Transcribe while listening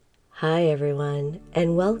Hi everyone,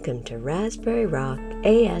 and welcome to Raspberry Rock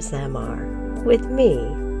ASMR with me,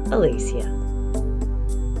 Alicia.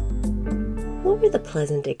 What were the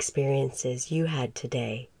pleasant experiences you had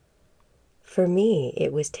today? For me,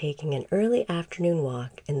 it was taking an early afternoon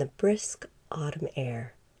walk in the brisk autumn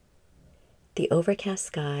air. The overcast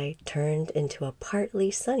sky turned into a partly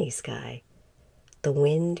sunny sky. The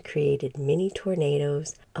wind created mini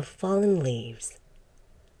tornadoes of fallen leaves.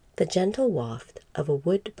 The gentle waft of a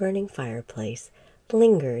wood-burning fireplace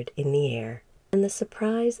lingered in the air, and the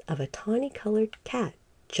surprise of a tawny-colored cat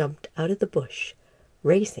jumped out of the bush,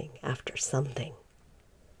 racing after something.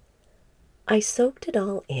 I soaked it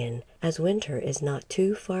all in, as winter is not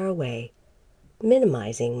too far away,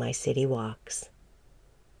 minimizing my city walks.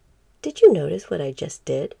 Did you notice what I just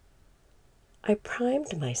did? I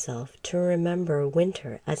primed myself to remember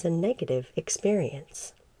winter as a negative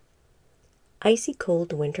experience. Icy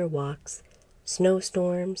cold winter walks,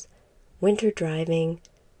 snowstorms, winter driving,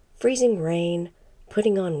 freezing rain,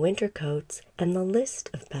 putting on winter coats, and the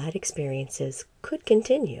list of bad experiences could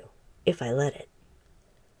continue if I let it.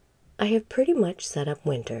 I have pretty much set up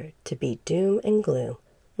winter to be doom and gloom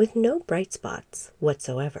with no bright spots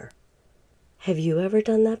whatsoever. Have you ever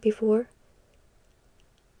done that before?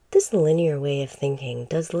 This linear way of thinking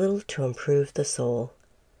does little to improve the soul.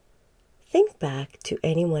 Think back to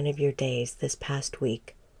any one of your days this past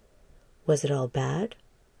week. Was it all bad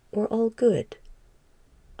or all good?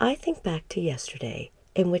 I think back to yesterday,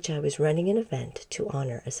 in which I was running an event to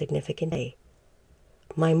honor a significant day.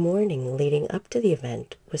 My morning leading up to the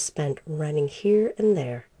event was spent running here and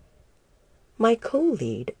there. My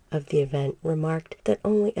co-lead of the event remarked that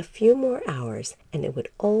only a few more hours and it would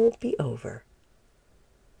all be over.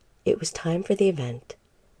 It was time for the event.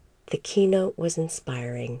 The keynote was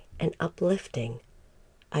inspiring and uplifting.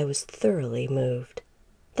 I was thoroughly moved.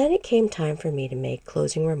 Then it came time for me to make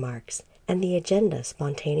closing remarks, and the agenda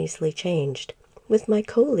spontaneously changed, with my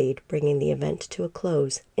co-lead bringing the event to a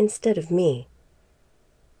close instead of me.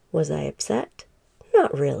 Was I upset?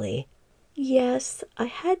 Not really. Yes, I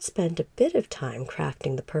had spent a bit of time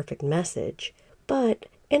crafting the perfect message, but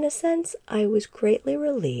in a sense I was greatly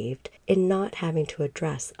relieved in not having to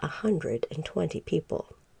address 120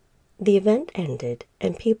 people. The event ended,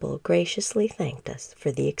 and people graciously thanked us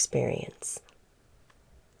for the experience.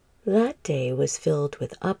 That day was filled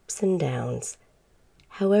with ups and downs.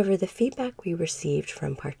 However, the feedback we received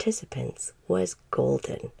from participants was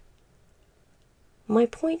golden. My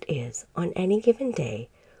point is, on any given day,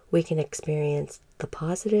 we can experience the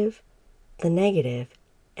positive, the negative,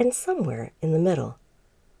 and somewhere in the middle.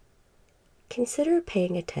 Consider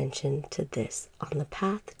paying attention to this on the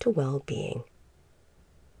path to well-being.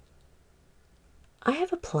 I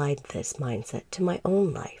have applied this mindset to my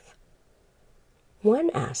own life.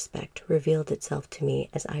 One aspect revealed itself to me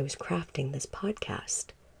as I was crafting this podcast.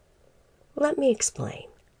 Let me explain.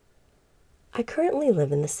 I currently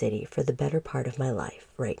live in the city for the better part of my life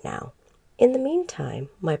right now. In the meantime,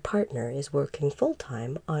 my partner is working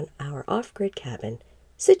full-time on our off-grid cabin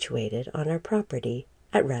situated on our property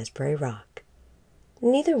at Raspberry Rock.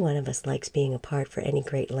 Neither one of us likes being apart for any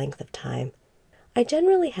great length of time. I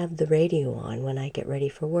generally have the radio on when I get ready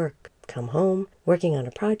for work, come home, working on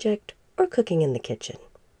a project, or cooking in the kitchen.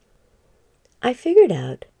 I figured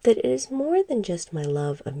out that it is more than just my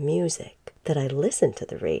love of music that I listen to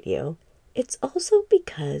the radio. It's also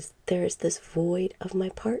because there is this void of my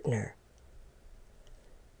partner.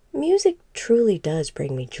 Music truly does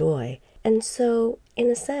bring me joy, and so,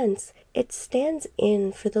 in a sense, it stands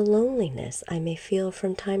in for the loneliness I may feel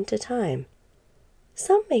from time to time.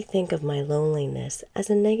 Some may think of my loneliness as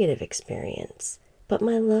a negative experience, but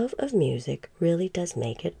my love of music really does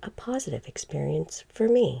make it a positive experience for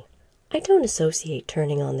me. I don't associate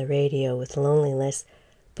turning on the radio with loneliness,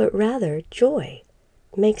 but rather joy.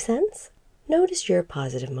 Make sense? Notice your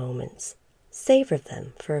positive moments. Savor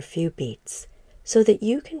them for a few beats so that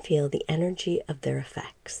you can feel the energy of their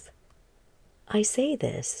effects. I say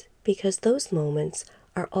this because those moments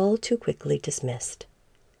are all too quickly dismissed.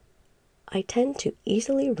 I tend to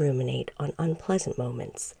easily ruminate on unpleasant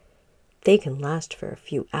moments. They can last for a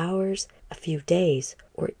few hours, a few days,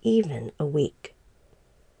 or even a week.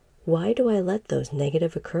 Why do I let those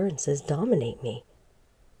negative occurrences dominate me?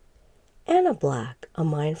 Anna Black, a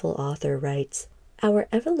mindful author, writes, "Our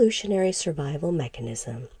evolutionary survival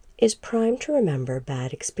mechanism is primed to remember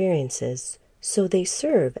bad experiences, so they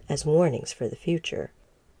serve as warnings for the future,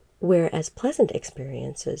 whereas pleasant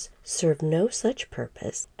experiences serve no such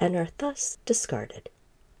purpose and are thus discarded."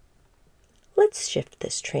 Let's shift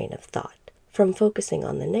this train of thought from focusing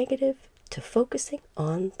on the negative to focusing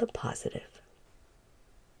on the positive.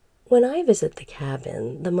 When I visit the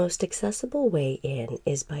cabin, the most accessible way in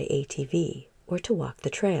is by ATV or to walk the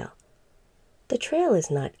trail. The trail is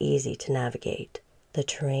not easy to navigate. The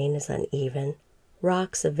terrain is uneven.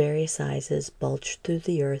 Rocks of various sizes bulge through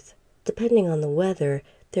the earth. Depending on the weather,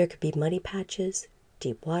 there could be muddy patches,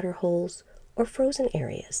 deep water holes, or frozen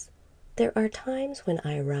areas. There are times when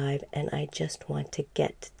I arrive and I just want to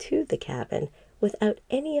get to the cabin without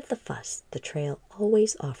any of the fuss the trail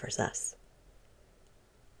always offers us.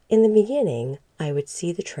 In the beginning, I would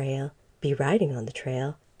see the trail, be riding on the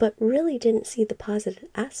trail, but really didn't see the positive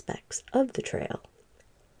aspects of the trail.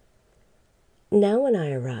 Now when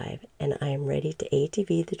I arrive and I am ready to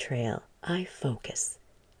ATV the trail, I focus,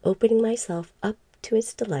 opening myself up to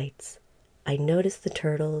its delights. I notice the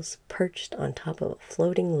turtles perched on top of a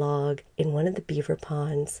floating log in one of the beaver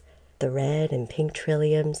ponds, the red and pink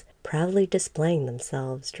trilliums proudly displaying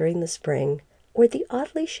themselves during the spring, or the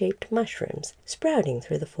oddly shaped mushrooms sprouting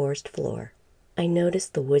through the forest floor. I notice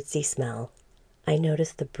the woodsy smell. I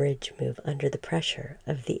notice the bridge move under the pressure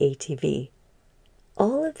of the ATV.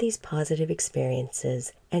 All of these positive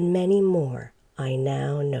experiences and many more I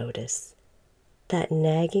now notice. That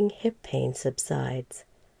nagging hip pain subsides.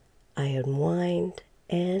 I unwind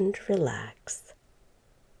and relax.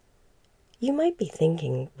 You might be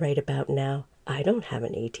thinking right about now, I don't have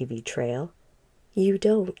an ATV trail. You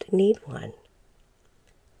don't need one.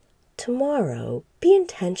 Tomorrow, be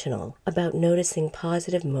intentional about noticing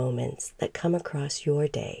positive moments that come across your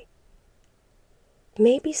day.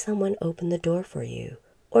 Maybe someone opened the door for you,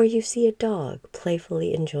 or you see a dog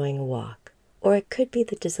playfully enjoying a walk, or it could be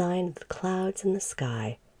the design of the clouds in the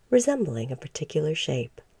sky resembling a particular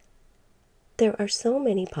shape. There are so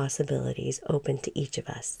many possibilities open to each of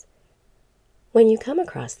us. When you come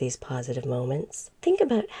across these positive moments, think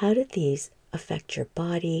about how did these affect your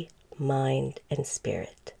body, mind, and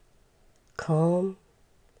spirit. Calm,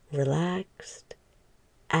 relaxed,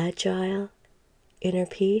 agile, inner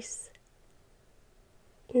peace.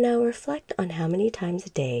 Now reflect on how many times a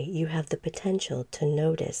day you have the potential to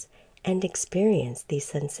notice and experience these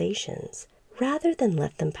sensations rather than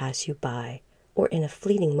let them pass you by or in a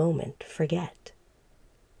fleeting moment forget.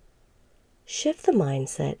 Shift the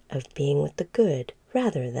mindset of being with the good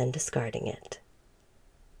rather than discarding it.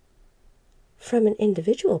 From an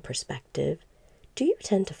individual perspective, do you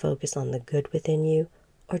tend to focus on the good within you,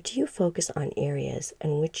 or do you focus on areas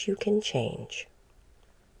in which you can change?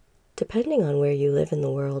 Depending on where you live in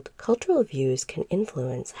the world, cultural views can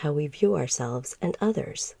influence how we view ourselves and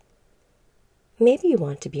others. Maybe you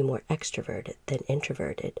want to be more extroverted than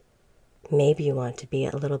introverted. Maybe you want to be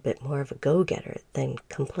a little bit more of a go-getter than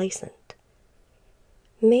complacent.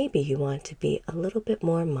 Maybe you want to be a little bit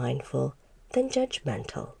more mindful than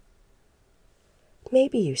judgmental.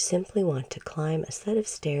 Maybe you simply want to climb a set of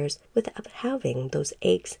stairs without having those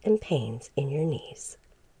aches and pains in your knees.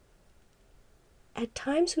 At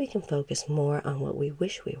times we can focus more on what we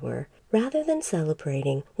wish we were rather than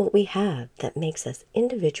celebrating what we have that makes us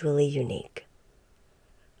individually unique.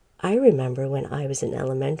 I remember when I was in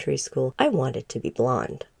elementary school, I wanted to be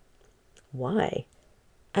blonde. Why?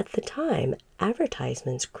 At the time,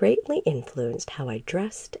 advertisements greatly influenced how I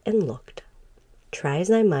dressed and looked. Try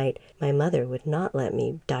as I might, my mother would not let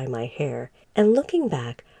me dye my hair, and looking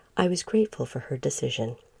back, I was grateful for her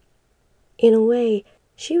decision. In a way,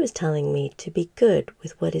 she was telling me to be good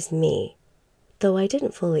with what is me, though I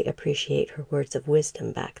didn't fully appreciate her words of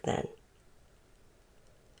wisdom back then.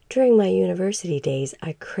 During my university days,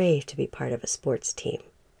 I craved to be part of a sports team.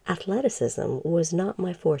 Athleticism was not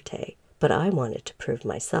my forte, but I wanted to prove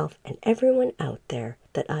myself and everyone out there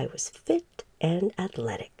that I was fit and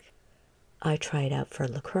athletic. I tried out for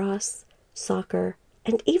lacrosse, soccer,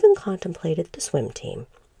 and even contemplated the swim team.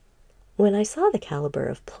 When I saw the caliber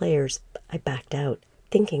of players, I backed out,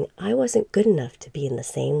 thinking I wasn't good enough to be in the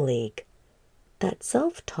same league. That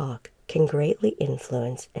self-talk can greatly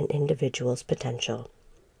influence an individual's potential.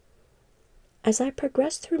 As I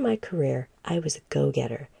progressed through my career, I was a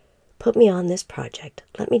go-getter. Put me on this project.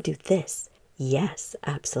 Let me do this. Yes,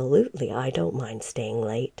 absolutely, I don't mind staying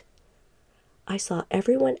late. I saw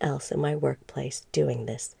everyone else in my workplace doing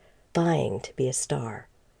this, vying to be a star.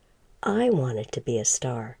 I wanted to be a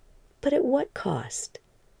star, but at what cost?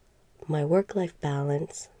 My work-life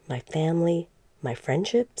balance, my family, my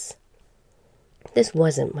friendships? This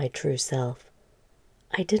wasn't my true self.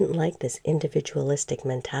 I didn't like this individualistic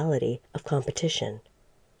mentality of competition.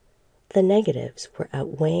 The negatives were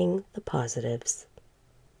outweighing the positives.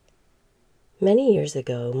 Many years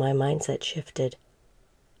ago, my mindset shifted.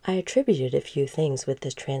 I attributed a few things with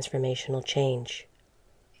this transformational change.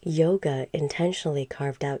 Yoga intentionally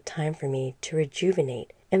carved out time for me to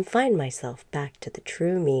rejuvenate and find myself back to the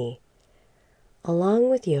true me. Along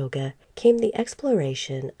with yoga came the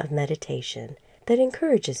exploration of meditation that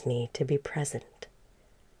encourages me to be present.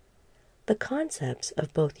 The concepts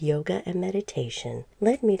of both yoga and meditation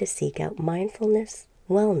led me to seek out mindfulness,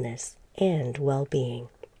 wellness, and well-being.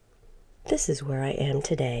 This is where I am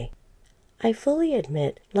today. I fully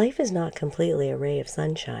admit life is not completely a ray of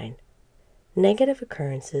sunshine. Negative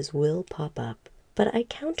occurrences will pop up, but I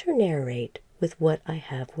counter-narrate with what I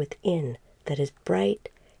have within that is bright,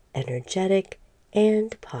 energetic,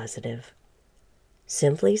 and positive.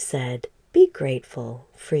 Simply said, be grateful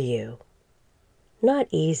for you. Not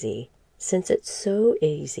easy, since it's so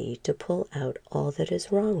easy to pull out all that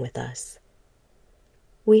is wrong with us.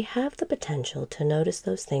 We have the potential to notice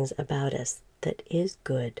those things about us that is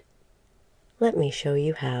good. Let me show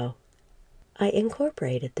you how. I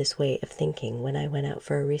incorporated this way of thinking when I went out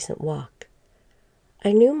for a recent walk.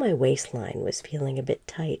 I knew my waistline was feeling a bit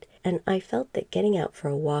tight, and I felt that getting out for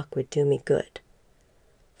a walk would do me good.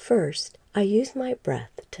 First, I used my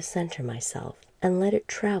breath to center myself and let it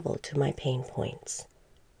travel to my pain points.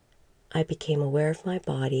 I became aware of my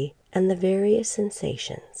body and the various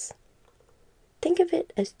sensations. Think of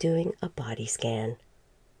it as doing a body scan.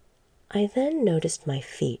 I then noticed my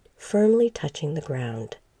feet firmly touching the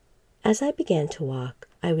ground. As I began to walk,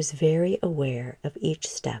 I was very aware of each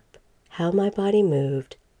step, how my body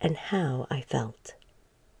moved, and how I felt.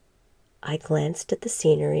 I glanced at the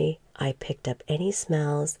scenery, I picked up any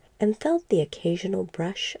smells, and felt the occasional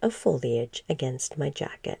brush of foliage against my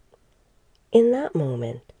jacket. In that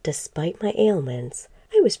moment, despite my ailments,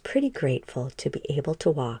 I was pretty grateful to be able to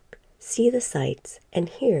walk, see the sights, and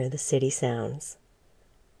hear the city sounds.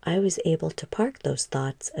 I was able to park those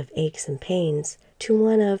thoughts of aches and pains to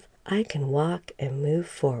one of, I can walk and move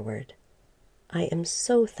forward. I am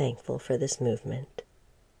so thankful for this movement.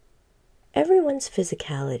 Everyone's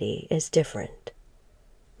physicality is different.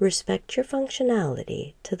 Respect your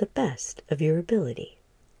functionality to the best of your ability.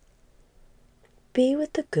 Be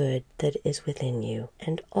with the good that is within you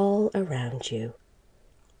and all around you.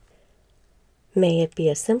 May it be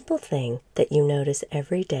a simple thing that you notice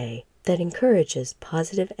every day that encourages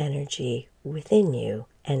positive energy within you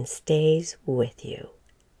and stays with you.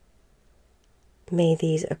 May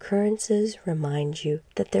these occurrences remind you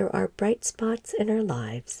that there are bright spots in our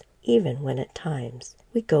lives, even when at times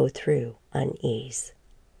we go through unease.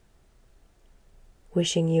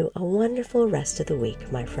 Wishing you a wonderful rest of the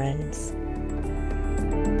week, my friends.